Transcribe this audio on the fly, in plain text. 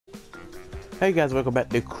Hey guys, welcome back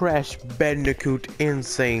to Crash Bandicoot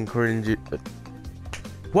Insane Cringe.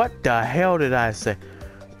 What the hell did I say?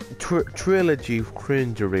 Trilogy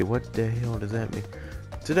Cringery. What the hell does that mean?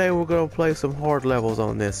 Today we're gonna play some hard levels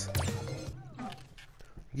on this.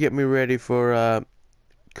 Get me ready for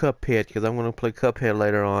Cuphead, because I'm gonna play Cuphead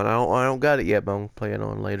later on. I don't got it yet, but I'm gonna play it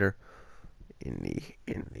on later in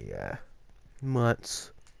the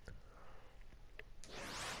months.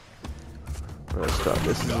 Let's start.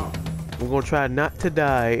 We're gonna try not to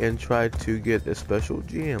die and try to get a special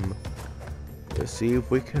gem. Let's see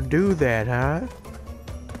if we can do that, huh?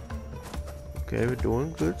 Okay, we're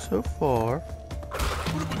doing good so far.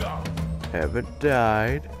 Haven't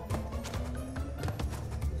died.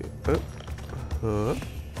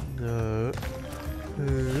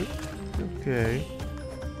 Okay.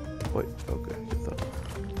 Wait, okay.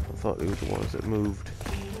 I thought they were the ones that moved.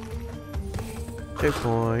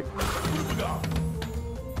 Checkpoint.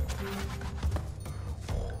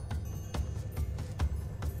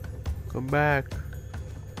 Come back.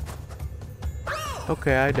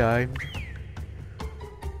 Okay, I died.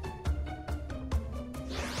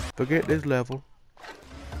 Forget this level.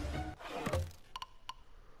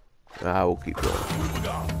 I will keep going.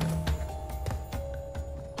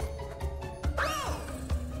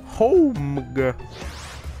 Oh my god.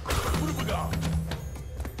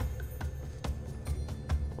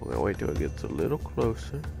 We're gonna wait till it gets a little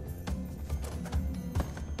closer.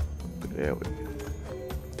 There we go.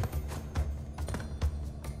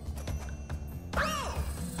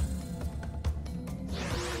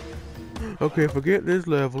 Okay, forget this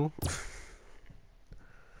level.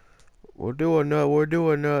 We're doing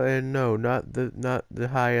and no, not the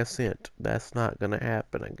high ascent. That's not gonna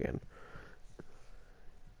happen again.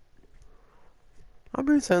 I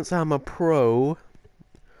mean, since I'm a pro,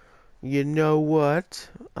 you know what?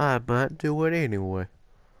 I might do it anyway.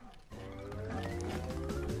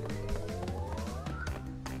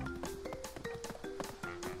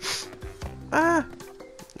 Ah!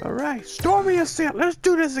 Alright, stormy ascent, let's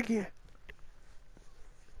do this again.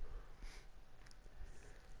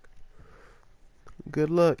 Good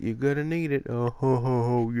luck, you're gonna need it. Oh, ho, ho,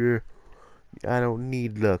 ho, yeah. I don't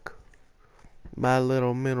need luck. My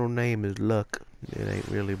little middle name is Luck. It ain't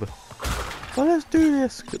really, but... Well, let's do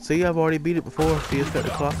this. See, I've already beat it before. See, it's got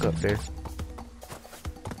the clock up there.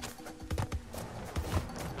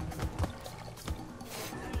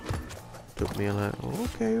 Took me a lot.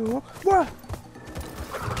 Okay, what?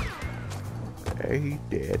 Okay, he's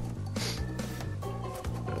dead.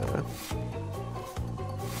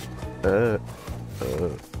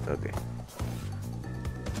 Okay.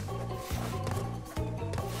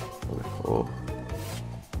 Oh.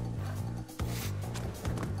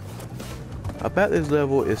 I bet this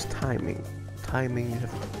level is timing. Timing.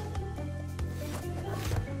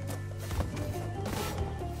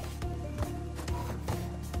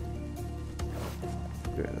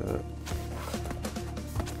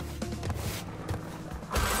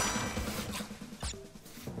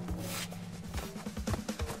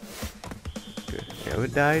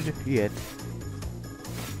 Haven't died yet.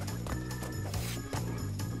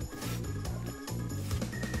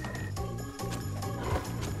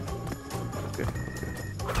 Okay.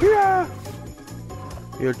 Yeah.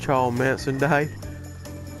 Your Charles Manson died.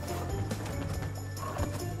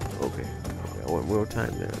 Okay. I went real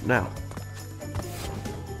time there. Now.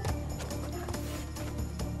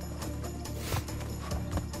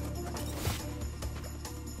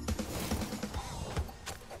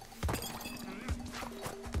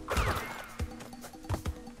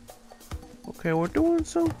 Okay, we're doing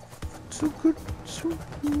so good, so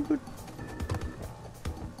good.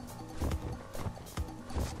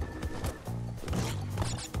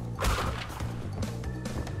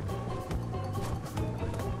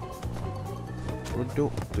 We're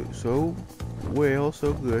doing so well,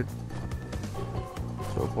 so good.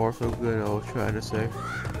 So far, so good. I was trying to say.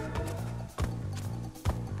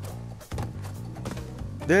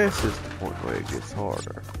 This is the point where it gets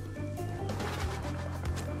harder.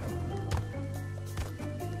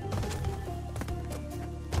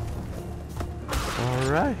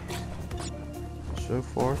 Alright. So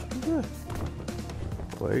far, so good.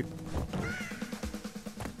 Wait.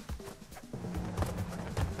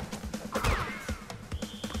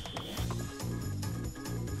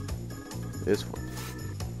 This one.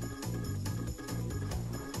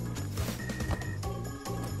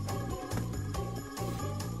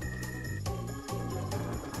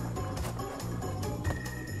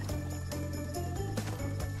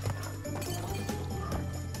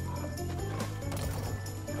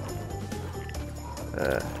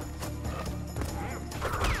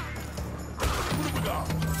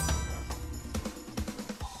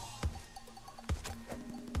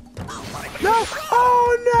 No!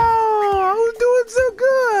 Oh no! I was doing so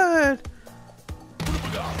good!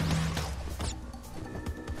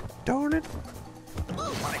 Darn it!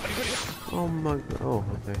 Oh my god. Oh,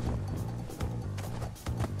 okay.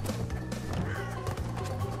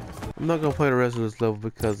 I'm not gonna play the rest of this level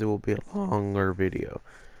because it will be a longer video.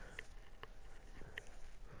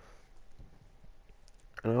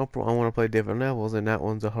 And I want to play different levels, and that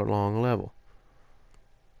one's a long level.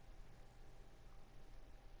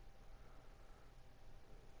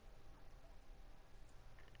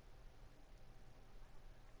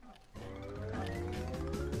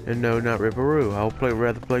 And no, not Ripperoo. I'll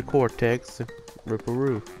rather play Cortex than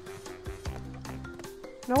Ripperoo.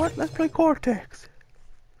 You know what? Let's play Cortex.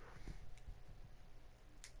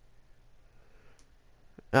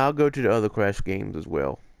 I'll go to the other Crash games as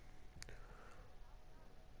well.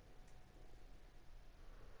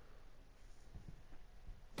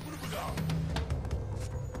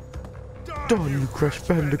 Darn you, Crash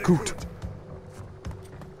Bandicoot!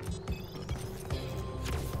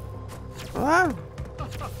 Ah!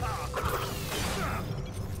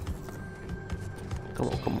 Come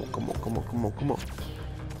on, come on, come on, come on, come on, come on.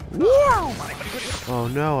 Wow! Oh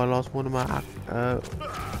no, I lost one of my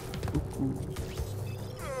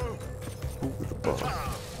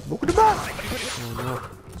Book the box! Oh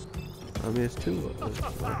no. I missed two of them.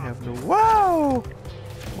 I have no. Whoa!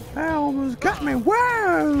 That almost got me.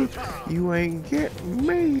 Whoa! You ain't getting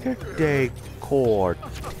me today, Cortex.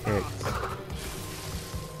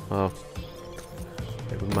 Oh.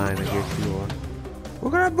 Never mind, I guess you are. We're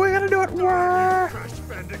gonna do it! Whoa! Crash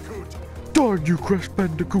Bandicoot! Darn you, Crash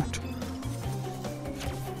Bandicoot!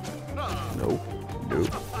 No. No.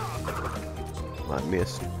 I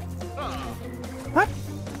missed. What?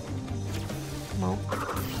 Come on.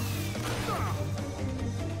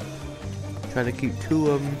 Try to keep two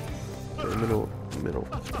of them in the middle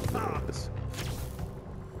of this.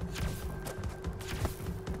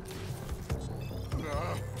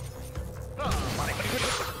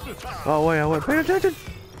 Oh wait, I wasn't paying attention.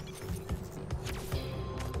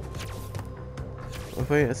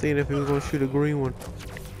 I ain't seen if he was gonna shoot a green one.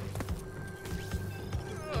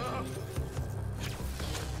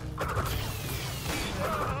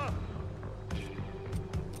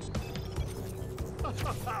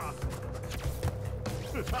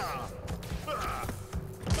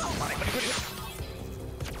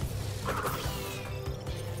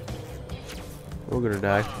 We're gonna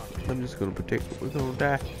die. I'm just gonna protect it. We're gonna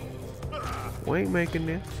die. We ain't making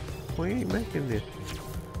this. We ain't making this.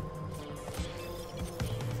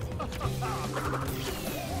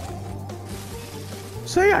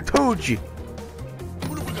 See, I told you.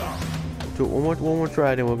 So one more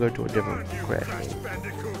try, then we'll go to a different Crash.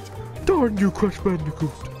 Darn you, Crash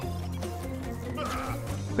Bandicoot.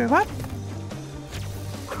 Wait, what?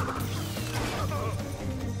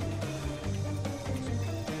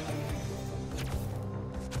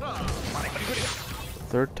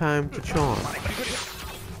 Third time's the charm.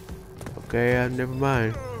 Okay, never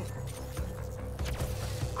mind.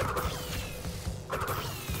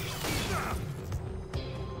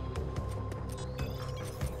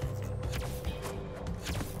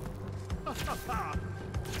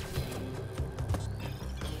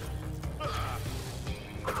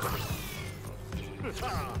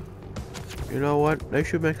 You know what? They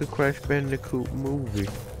should make a Crash Bandicoot movie.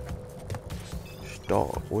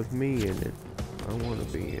 Start with me in it. I want to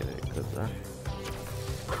be in it because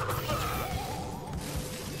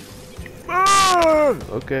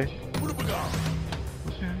Okay. Okay.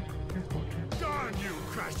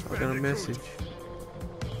 I got a message.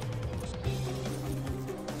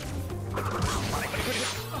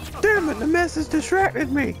 Damn it! The message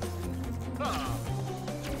distracted me.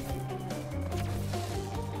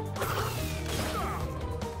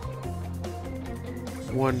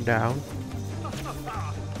 One down.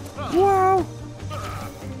 Whoa!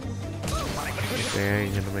 Okay, I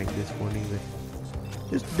ain't gonna make this one either.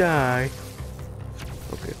 Just die.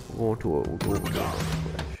 Okay, we're going to another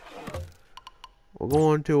crash. We're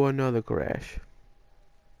going to another crash.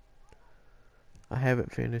 I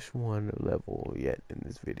haven't finished one level yet in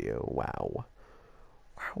this video. Wow.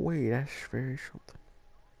 Wait, that's very something.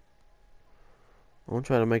 I'm gonna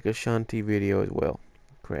try to make a Shanti video as well.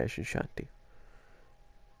 Crash and Shanti.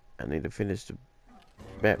 I need to finish the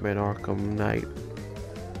Batman Arkham Knight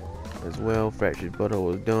as well. Fractured Butthole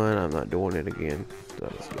was done. I'm not doing it again.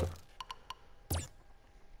 So let's go.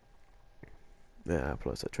 Yeah,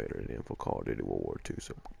 plus I traded it in for Call of Duty World War II,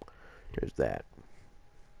 so there's that.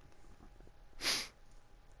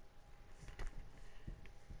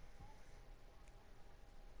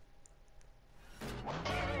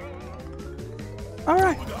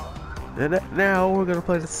 Alright. And now we're gonna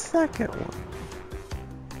play the second one.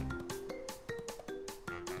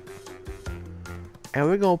 And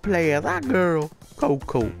we're gonna play as that girl,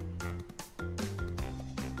 Coco.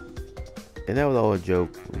 And that was all a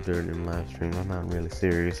joke during the live stream. I'm not really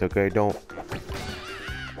serious, okay? Don't.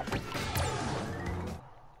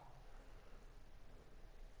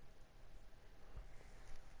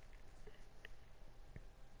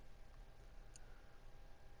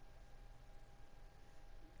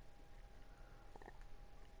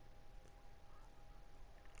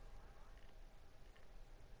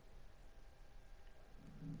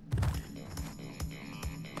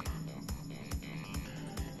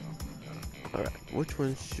 Alright, which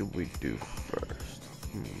one should we do first?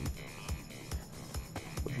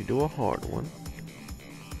 We should do a hard one.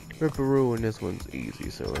 Ripperoo, and this one's easy,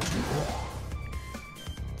 so let's do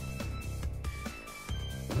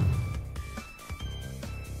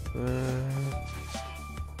that.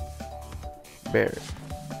 Barrett.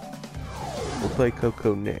 We'll play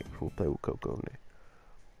Coco next. We'll play with Coco next.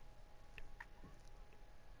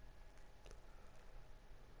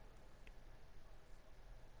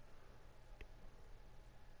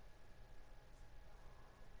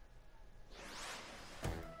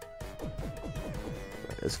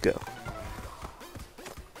 Let's go.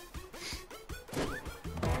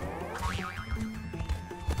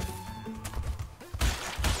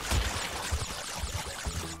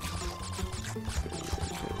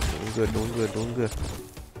 Doing good, doing good, doing good.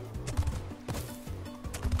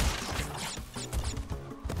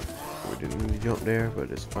 We didn't need to jump there,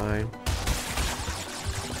 but it's fine.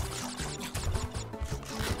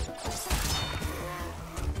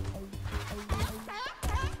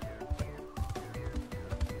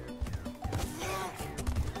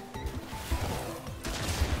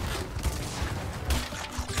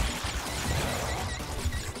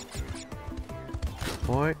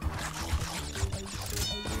 Point.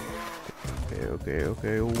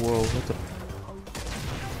 Okay. Whoa, what's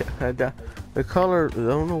up? The color, I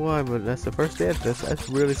don't know why, but that's the first death. That's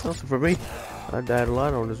really something for me. I died a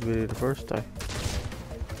lot on this video the first time.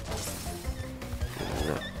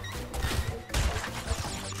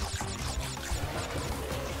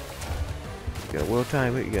 You gotta well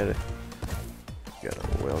time it. You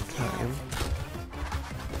gotta well time.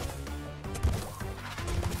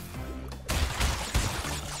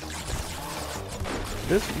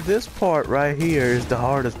 This part right here is the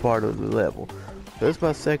hardest part of the level. That's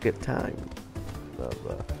my second time of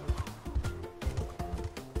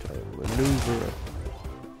trying to maneuver.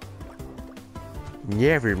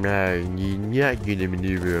 Never mind, you're not gonna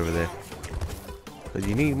maneuver over there. Cause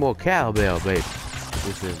you need more cowbell, baby.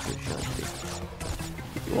 This is the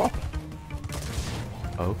shot.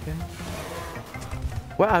 Okay.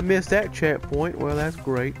 Well, I missed that checkpoint. Well, that's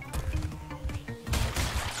great.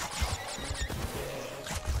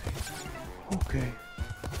 Okay.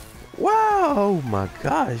 Wow! Oh my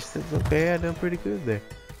gosh, that's okay. I done pretty good there.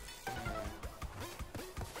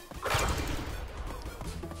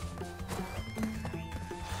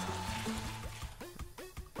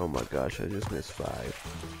 Oh my gosh, I just missed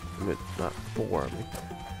 5. I meant not 4. I mean.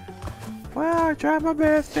 Well, I tried my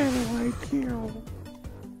best anyway, kill.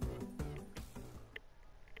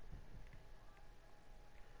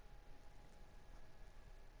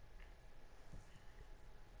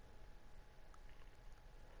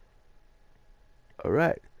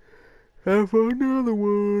 Alright, time for another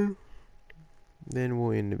one. Then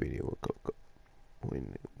we'll end the video with Coco.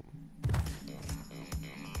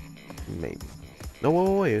 Maybe. No,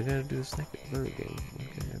 wait, I gotta do the second, third game.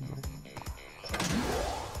 Okay, never mind.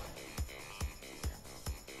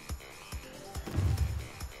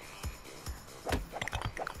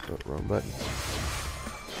 Oh, wrong button.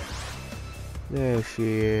 There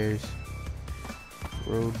she is.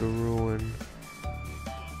 Road to Ruin.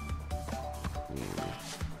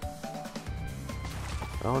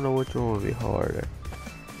 I don't know which one would be harder.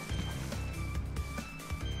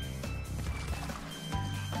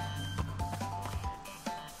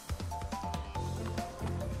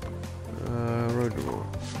 Road to Ruin.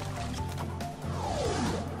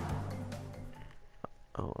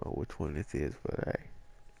 I don't know which one this is, but hey.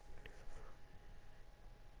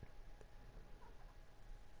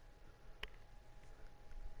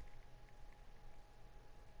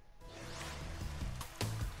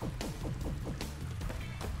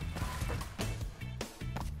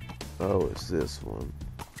 Oh, it's this one.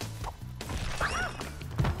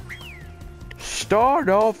 Start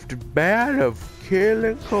off the bat of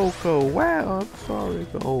killing Coco. Wow, I'm sorry.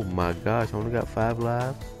 Oh my gosh, I only got 5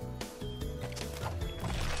 lives.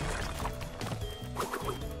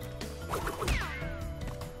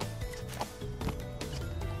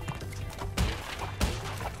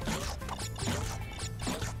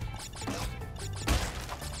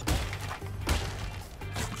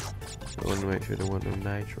 make sure there wasn't no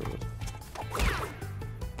nitros.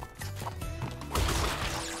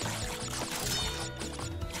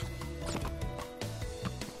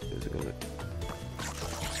 Is it gonna...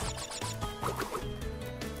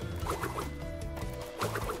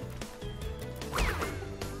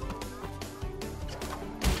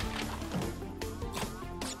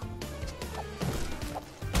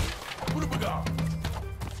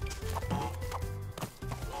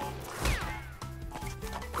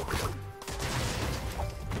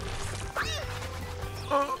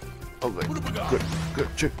 Okay, good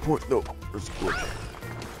checkpoint though. That's good.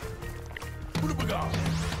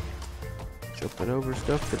 Jumping over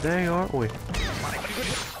stuff today, aren't we?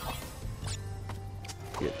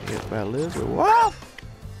 Getting hit by a lizard. Whoa!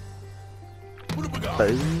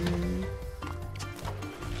 Boom.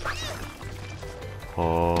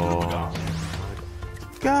 Oh.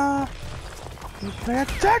 God! You pay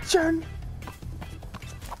attention!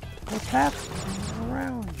 What's happening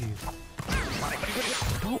around you?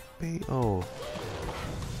 Don't be. Oh.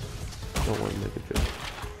 Don't want to make a joke.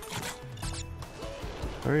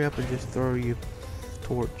 Hurry up and just throw your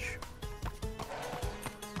torch.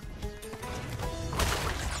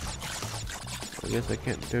 I guess I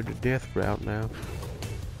can't do the death route now.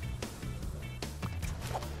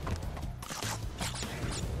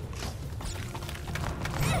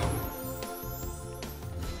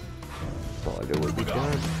 Thought it would be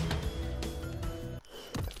done.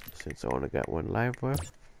 Since I only got one life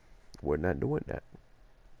left, we're not doing that.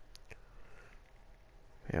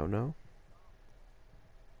 Hell no.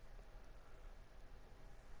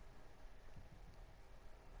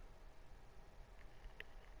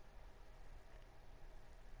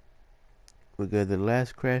 We got the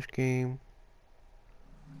last crash game.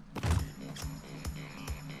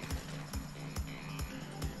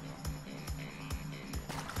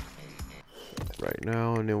 Right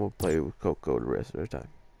now, and then we'll play with Coco the rest of the time.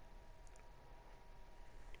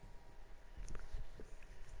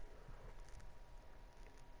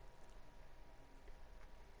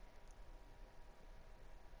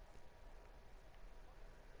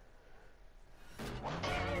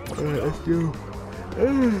 Alright, let's go.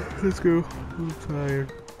 Let's go. I'm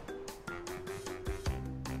tired.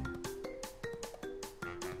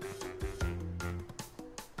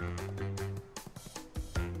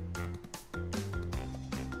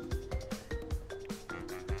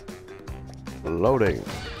 Loading.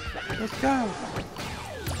 Let's go.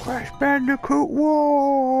 Crash Bandicoot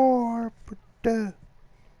War.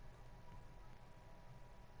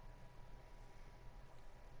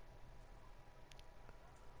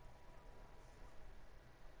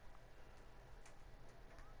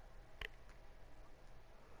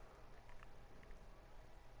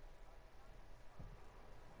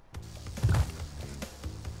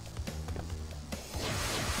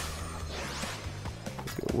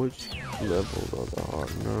 Which levels are the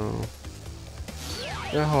hard? No.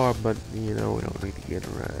 They're hard, but you know, we don't need to get it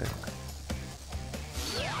right.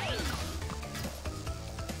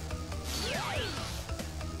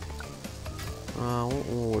 What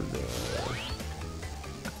one would,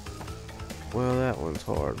 well, that one's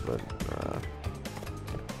hard, but,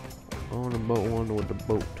 I want a boat one with the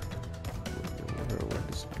boat.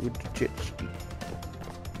 With the jet ski.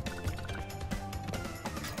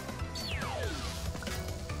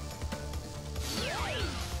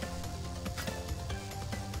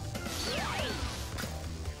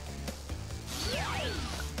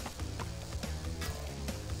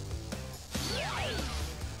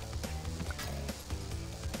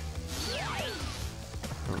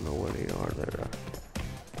 I don't know where they are there.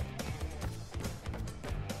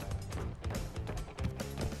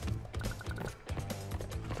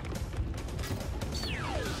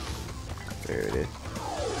 There it is.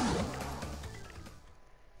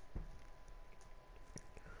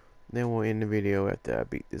 Then we'll end the video after I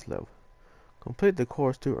beat this level. Complete the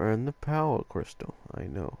course to earn the power crystal. I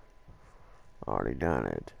know. Already done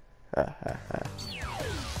it. Ha ha ha.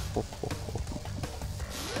 Ho, ho, ho.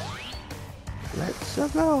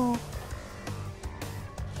 Let's go.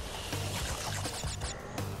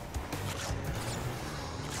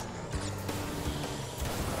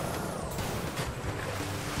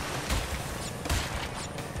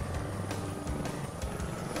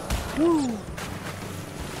 Woo.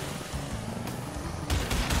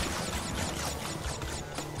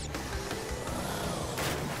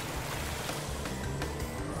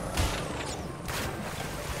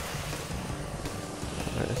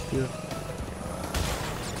 Let's do it.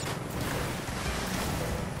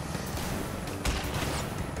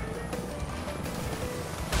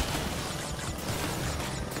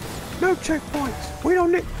 No checkpoints. We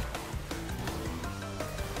don't need.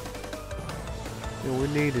 know we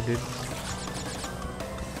needed it.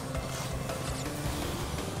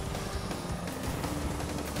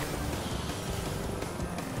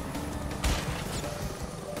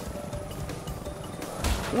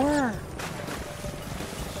 Where?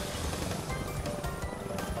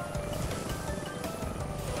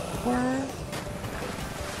 Where?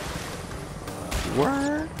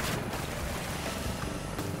 Where?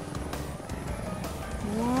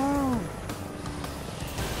 Wow.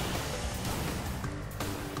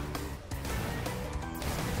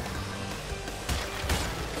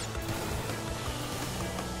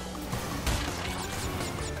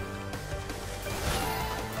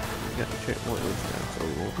 Got to check one of those now, so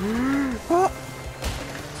we'll...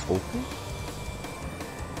 Open?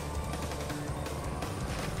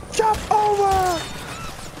 Jump over!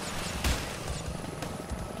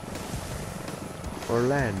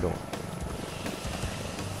 Orlando.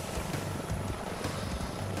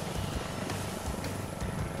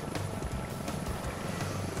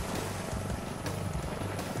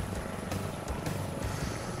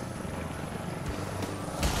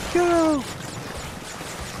 Go!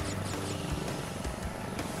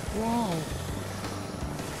 Wow.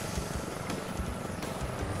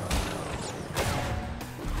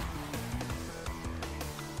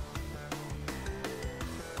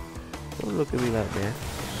 Don't look at me like that.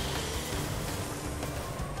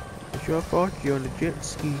 It's your fault you're on a jet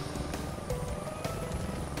ski.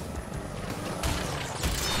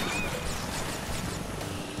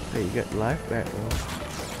 Hey, you got life back though.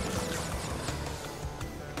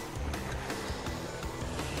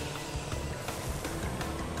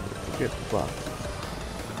 Get the box.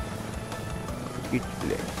 Get the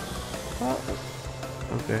leg. Oh.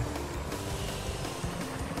 Okay.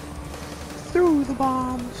 Through the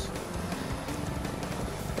bombs.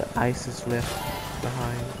 The ice is left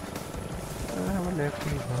behind. I have a left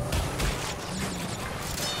behind.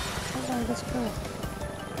 Alright, let's go.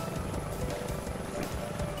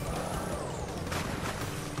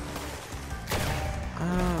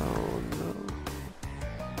 Oh no.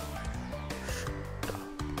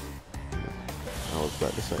 I was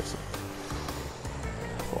about to say something.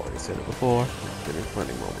 I've already said it before. It's been in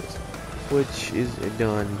funny moments. Which is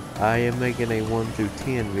done. I am making a 1 through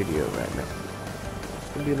 10 video right now.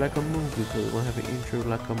 It's gonna be like a movie, because we're gonna have an intro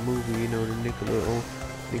like a movie, you know, the Nickelodeon.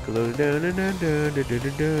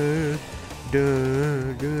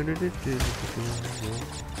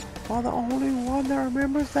 Am I the only one that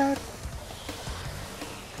remembers that?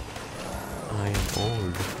 I am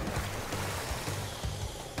old.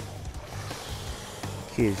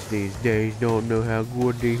 Kids these days don't know how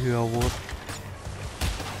good they hear one.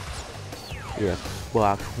 Yeah,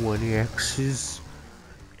 Xbox One X's,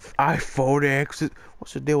 iPhone X's.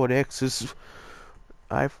 What's the deal with X's?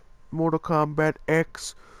 Mortal Kombat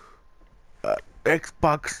X,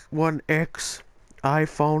 Xbox One X,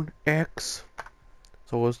 iPhone X.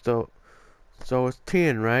 So it's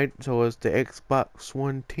 10, right? So it's the Xbox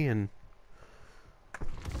One 10.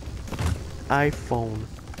 iPhone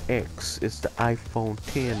X is the iPhone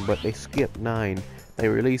 10, but they skipped 9. They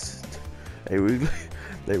released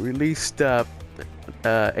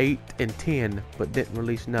 8 and 10, but didn't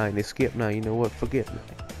release 9. They skipped 9. You know what? Forget 9.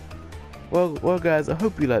 Well, guys, I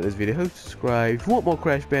hope you like this video. Hope you subscribe. If you want more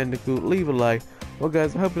Crash Bandicoot, leave a like. Well,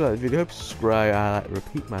 guys, I hope you like this video. Hope you subscribe. I like to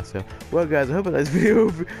repeat myself. Well, guys, I hope you like this video.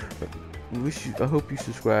 I hope you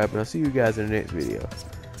subscribe, and I'll see you guys in the next video.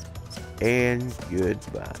 And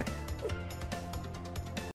goodbye.